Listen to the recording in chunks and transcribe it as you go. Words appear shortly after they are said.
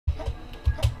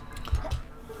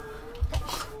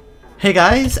Hey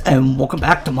guys, and welcome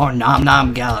back to more Nom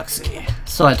Nom Galaxy.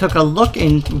 So I took a look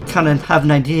and kind of have an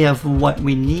idea of what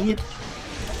we need.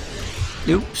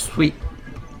 Oops, sweet.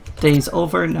 Day's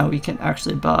over, now we can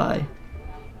actually buy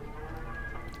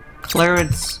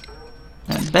Clarence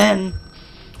and Ben.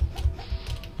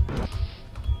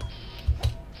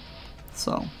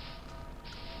 So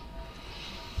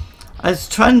I was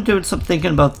trying to do some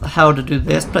thinking about how to do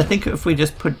this, but I think if we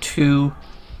just put two,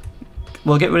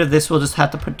 we'll get rid of this, we'll just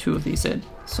have to put two of these in.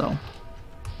 So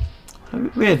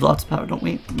we have lots of power, don't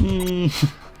we?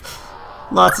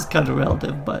 Lots is kind of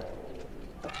relative, but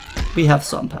we have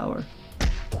some power.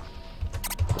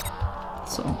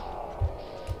 So,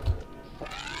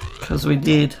 because we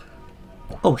need...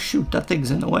 Oh shoot, that thing's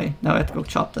in the way. Now I have to go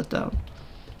chop that down.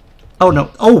 Oh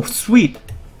no, oh sweet!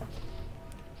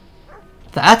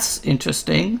 That's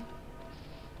interesting.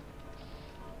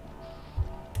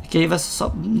 It gave us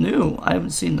something new. I haven't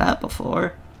seen that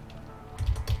before.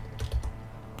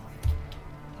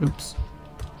 Oops.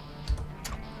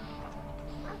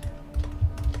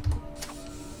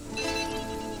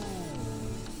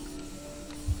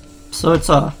 So it's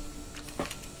a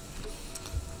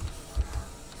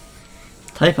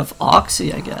type of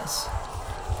oxy, I guess.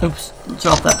 Oops,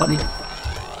 drop that, buddy.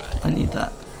 I need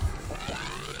that.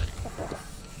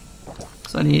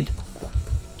 So I need...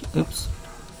 Oops.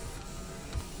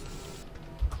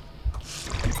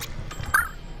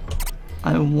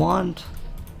 I want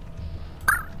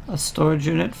a storage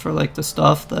unit for like the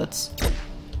stuff that's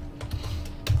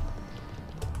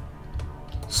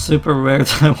super rare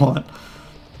that I want.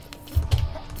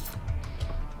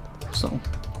 So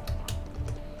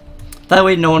that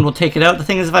way no one will take it out. The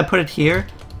thing is, if I put it here,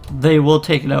 they will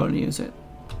take it out and use it.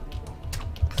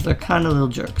 Because they're kind of little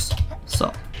jerks.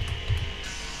 So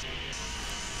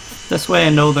this way I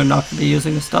know they're not going to be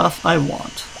using the stuff I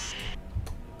want.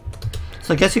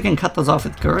 So I guess you can cut those off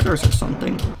with girders or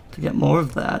something to get more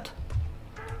of that.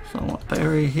 So I want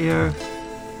berry here.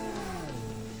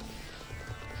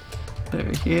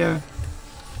 Berry here.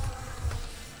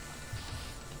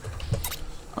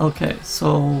 Okay,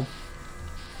 so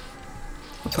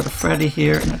I'll put a Freddy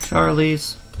here and a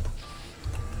Charlie's.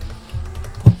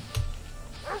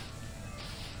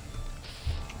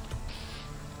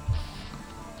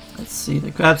 Let's see, they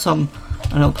grab some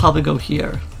and I'll probably go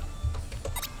here.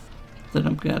 Then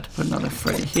I'm gonna have to put another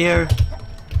Freddy here.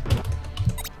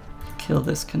 Kill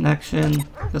this connection.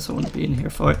 Guess I wouldn't be in here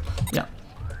for it. Yeah.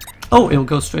 Oh, it'll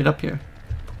go straight up here.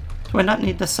 Do I not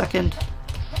need the second?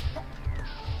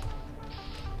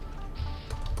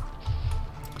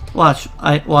 Watch,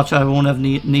 I won't have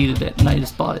needed it, and I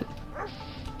just bought it.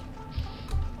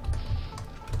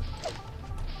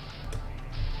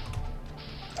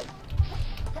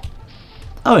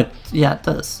 Oh, yeah, it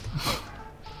does.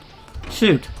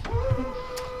 Shoot.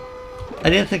 I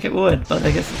didn't think it would, but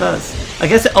I guess it does. I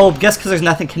guess because there's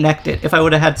nothing connected. If I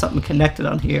would have had something connected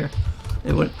on here,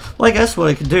 it would. Well, I guess what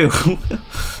I could do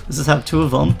is just have two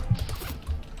of them.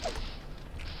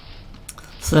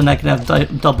 So then I can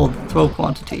have double throw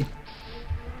quantity.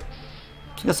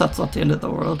 I guess that's not the end of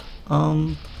the world.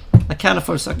 I can't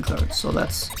afford a second card, so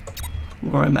that's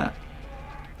where I'm at.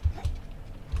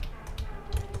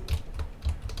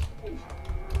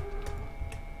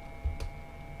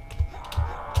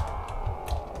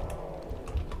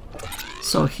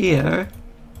 So here,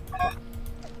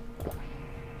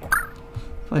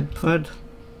 if I put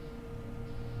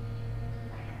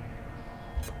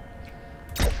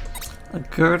a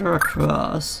girder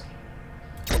across,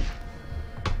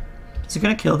 is it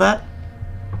gonna kill that?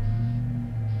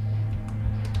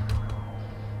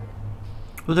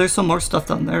 Well, there's some more stuff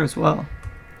down there as well.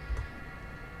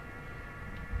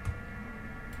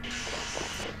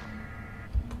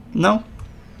 No?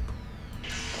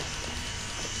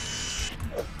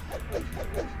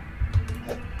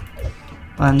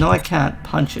 I know I can't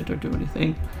punch it or do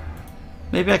anything.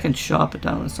 Maybe I can chop it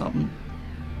down or something.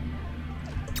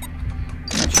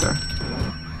 Not sure.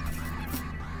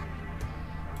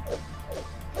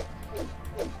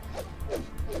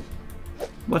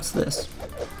 What's this?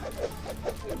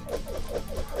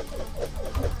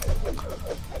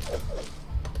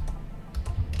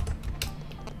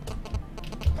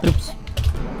 Oops.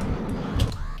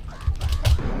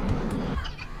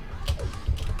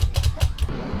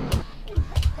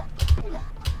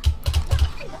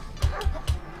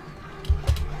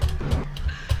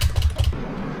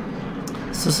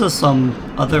 This is some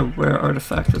other rare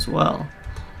artifact as well.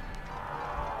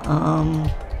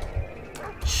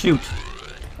 Shoot.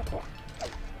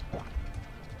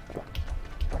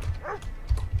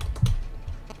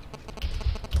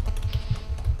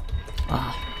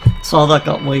 So all that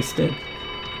got wasted.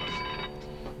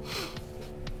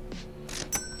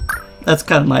 That's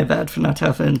kind of my bad for not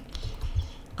having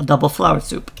a double flower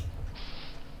soup.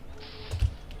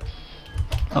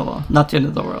 Oh well, not the end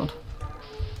of the world.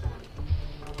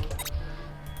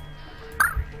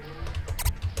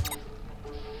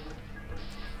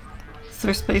 Is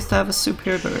there space to have a soup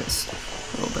here? There is.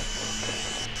 A little bit.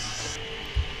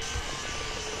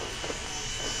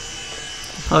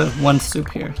 Probably have one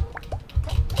soup here.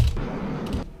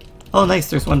 Oh nice,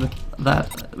 there's one with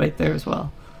that right there as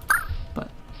well. But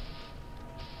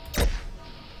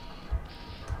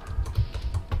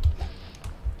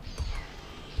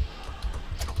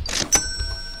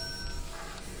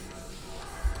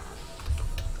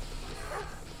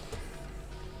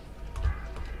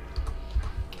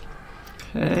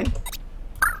okay.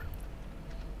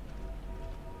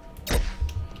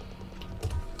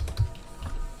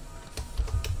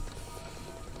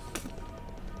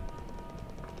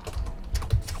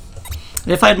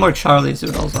 If I had more Charlies, it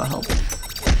would also help.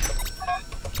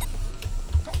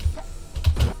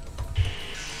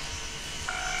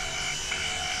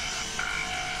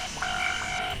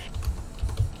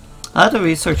 I have to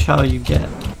research how you get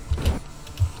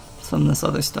some of this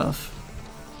other stuff.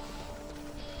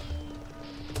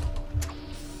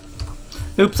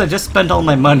 Oops, I just spent all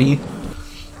my money,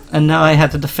 and now I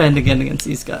had to defend again against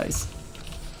these guys.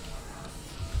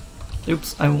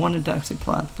 Oops, I wanted to actually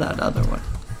plant that other one.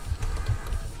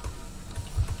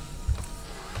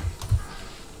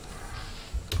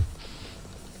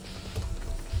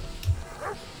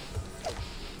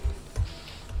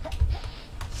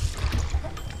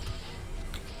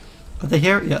 Are they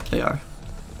here? Yeah, they are.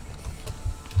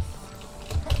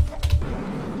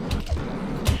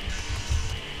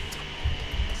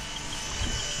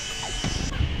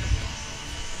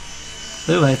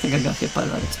 Ooh, I think I got hit by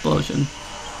that explosion.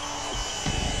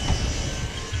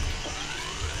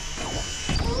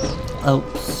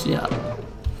 Oops, yeah.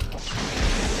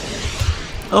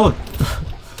 Oh,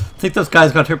 I think those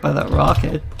guys got hurt by that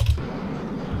rocket.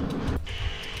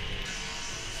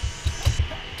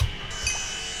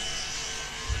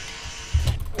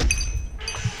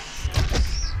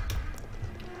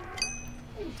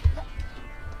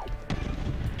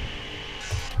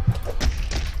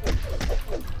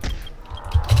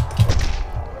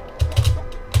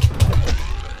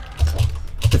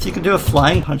 If you can do a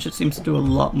flying punch, it seems to do a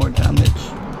lot more damage.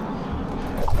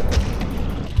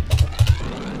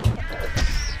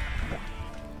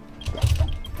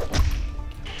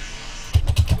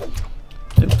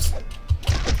 Oops.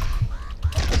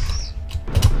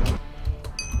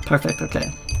 Perfect,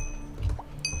 okay.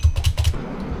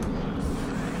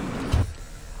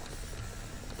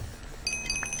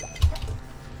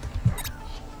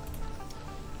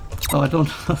 Oh, I don't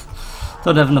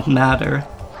have enough matter.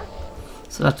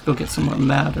 So I have to go get some more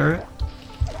matter.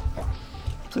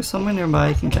 Is there somewhere nearby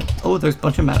I can get... Oh, there's a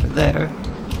bunch of matter there.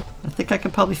 I think I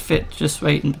can probably fit just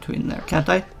right in between there, can't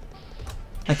I?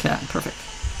 I can, perfect.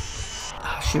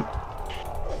 Ah, shoot.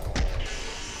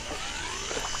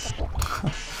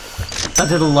 That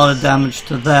did a lot of damage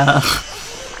to that.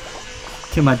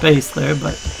 To my base there,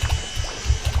 but...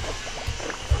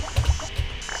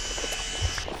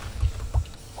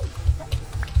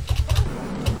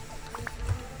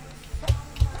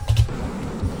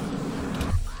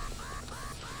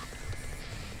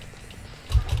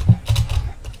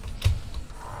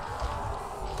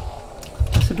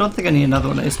 I don't think I need another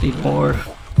one, I just need more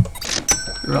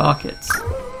rockets.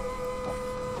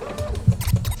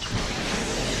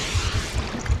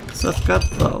 So I've got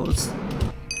those.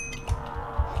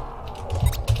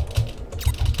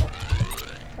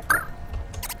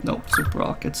 Nope, super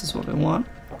rockets is what I want.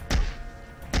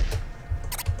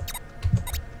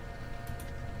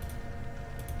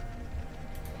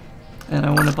 And I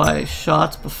want to buy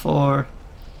shots before...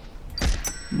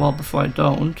 Well, before I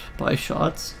don't buy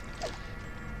shots.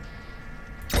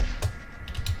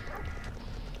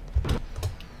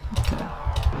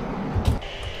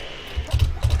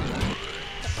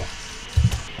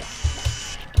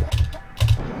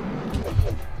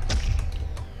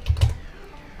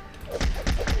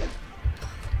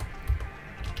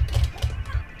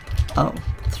 Oh,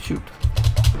 shoot.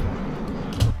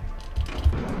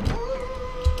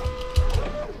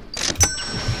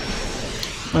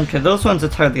 Okay, those ones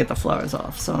it's hard to get the flowers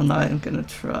off, so now I'm gonna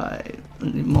try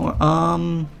any more.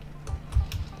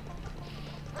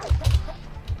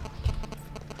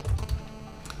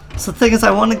 So the thing is,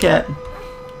 I want to get...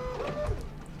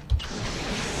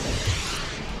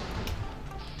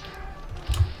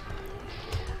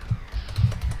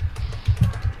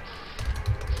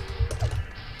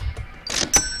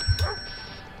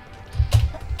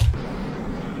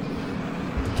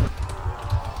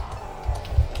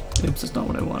 Oops. robots is not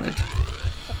what I wanted.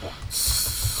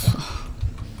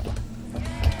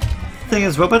 Thing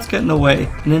is, robots get in the way,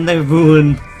 and then they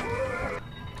ruin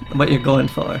what you're going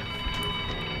for.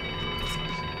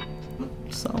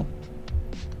 So.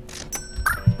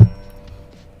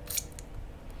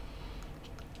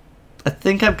 I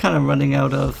think I'm kind of running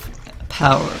out of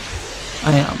power.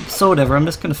 I am. So whatever, I'm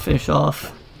just gonna finish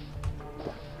off.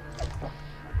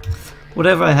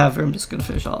 Whatever I have here, I'm just gonna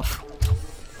finish off.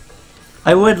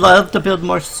 I would love to build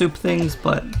more soup things,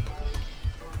 but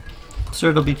I'm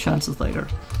sure there'll be chances later.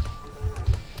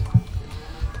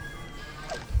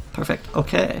 Perfect.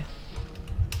 Okay.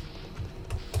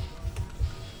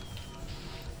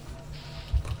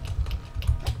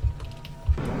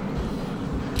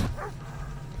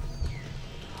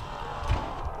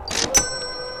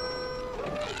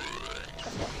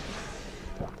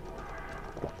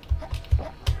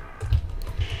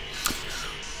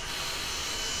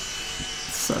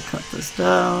 So cut this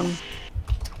down.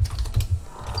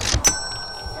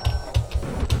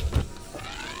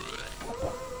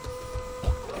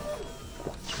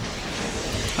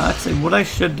 Actually, what I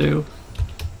should do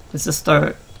is just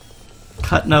start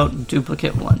cutting out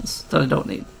duplicate ones that I don't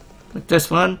need. Like this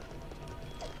one,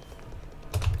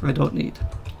 I don't need.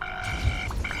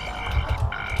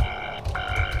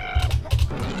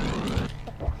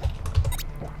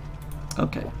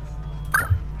 Okay.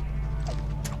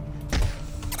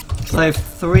 So I have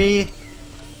 3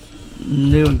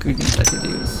 new ingredients I could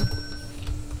use.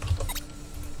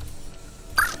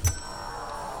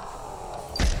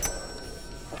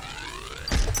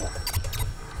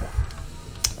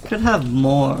 Could have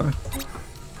more,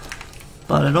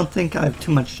 but I don't think I have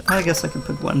too much. I guess I can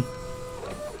put one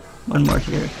more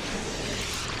here.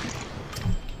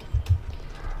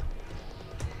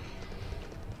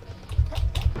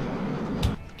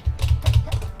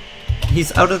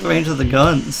 He's out of the range of the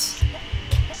guns.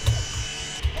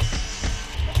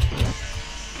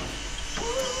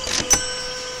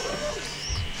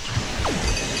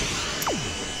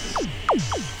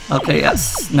 Okay,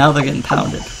 yes, now they're getting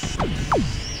pounded.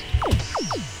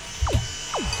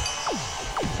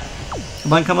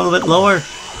 Come on, come a little bit lower.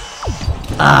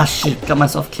 Ah, shit, got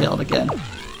myself killed again.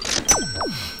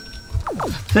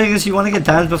 Thing is, you want to get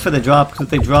damaged before they drop, because if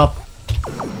they drop,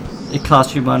 it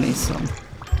costs you money, so.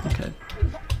 Okay.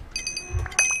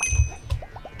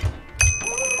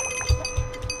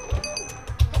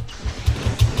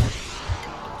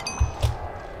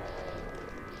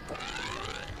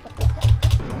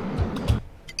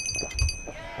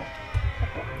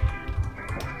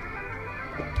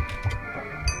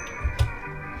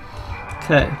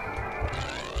 Okay.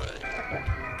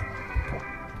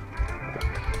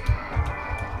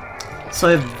 So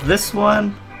I have this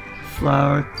one,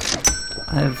 flower.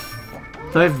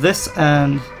 Do I have this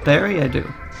and berry? I do.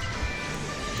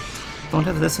 Don't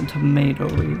have this and tomato.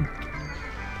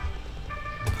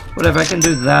 Whatever, I can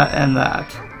do that and that.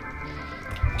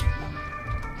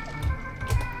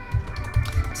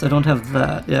 So I don't have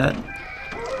that yet.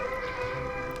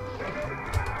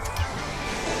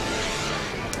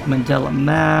 Mandela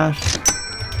mash.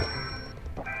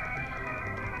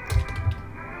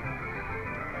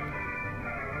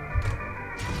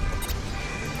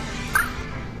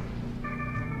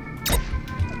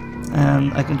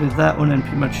 And I can do that one and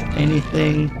pretty much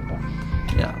anything.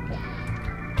 Yeah.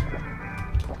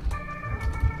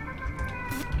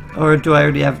 Or do I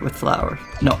already have it with flour?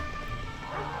 No.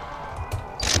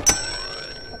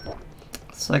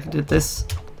 So I can do this.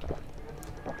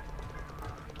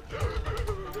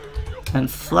 And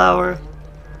flour.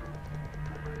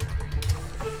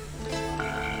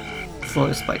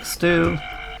 Flour spike stew.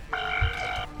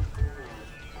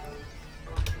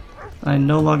 I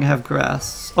no longer have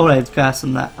grass. Oh, I have grass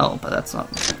in that. Oh, but that's not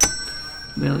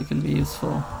really going to be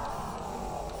useful.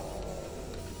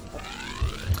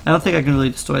 I don't think I can really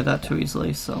destroy that too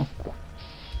easily, so.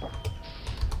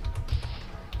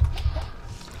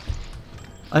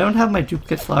 I don't have my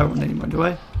duplicate flour one anymore, do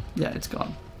I? Yeah, it's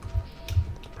gone.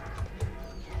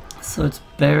 So it's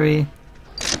berry.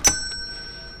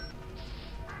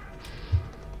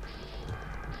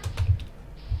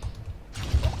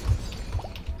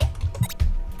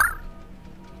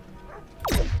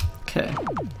 Okay.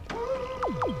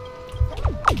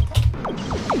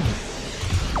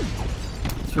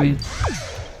 Three.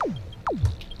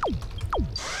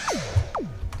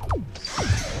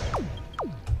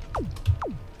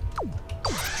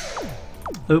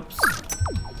 Oops.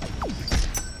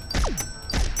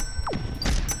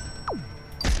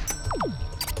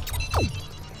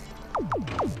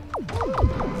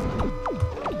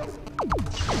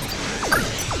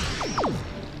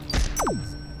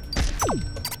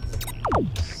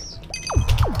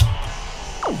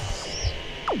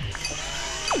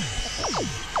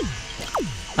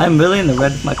 I'm really in the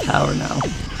red with my power now.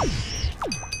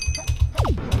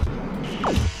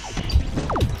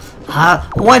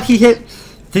 What? He hit...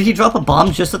 Did he drop a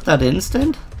bomb just at that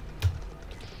instant?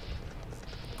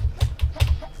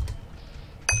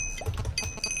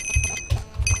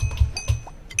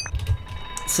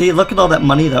 See, look at all that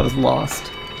money that was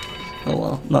lost. Oh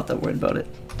well, not that worried about it.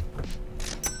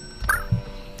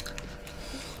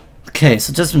 Okay,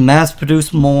 so just mass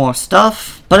produce more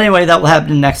stuff. But anyway, that will happen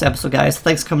in the next episode, guys.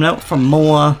 Thanks for coming out for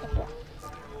more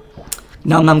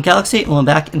Nom Nom Galaxy, and we'll be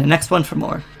back in the next one for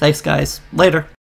more. Thanks, guys. Later.